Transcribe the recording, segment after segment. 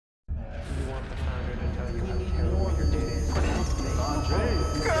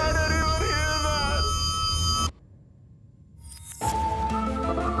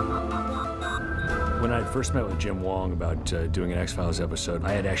first met with Jim Wong about doing an X-Files episode,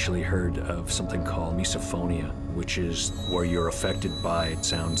 I had actually heard of something called Misophonia, which is where you're affected by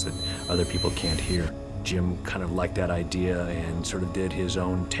sounds that other people can't hear. Jim kind of liked that idea and sort of did his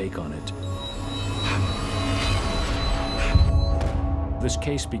own take on it. This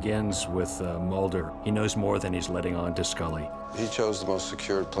case begins with Mulder. He knows more than he's letting on to Scully. He chose the most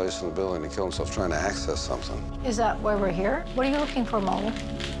secured place in the building to kill himself trying to access something. Is that why we're here? What are you looking for, Mulder?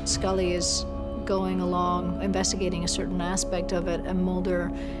 Scully is going along, investigating a certain aspect of it, and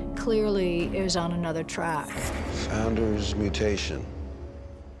Mulder clearly is on another track. Founder's mutation.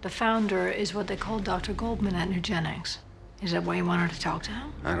 The founder is what they call Dr. Goldman at New Jennings. Is that why you wanted to talk to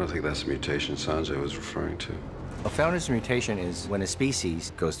him? I don't think that's the mutation Sanjay was referring to. A founder's mutation is when a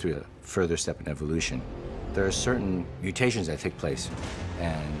species goes through a further step in evolution. There are certain mutations that take place,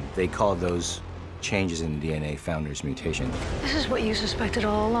 and they call those changes in the DNA founder's mutation. This is what you suspected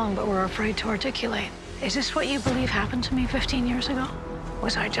all along, but were afraid to articulate. Is this what you believe happened to me 15 years ago?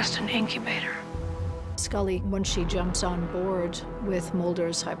 Was I just an incubator? Scully, when she jumps on board with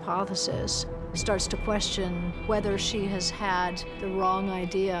Mulder's hypothesis, starts to question whether she has had the wrong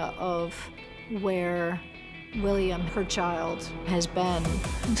idea of where William, her child, has been.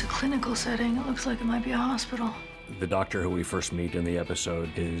 It's a clinical setting. It looks like it might be a hospital. The doctor who we first meet in the episode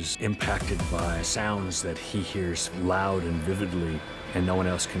is impacted by sounds that he hears loud and vividly, and no one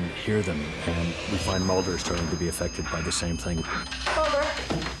else can hear them. And we find Mulder starting to be affected by the same thing. Oh,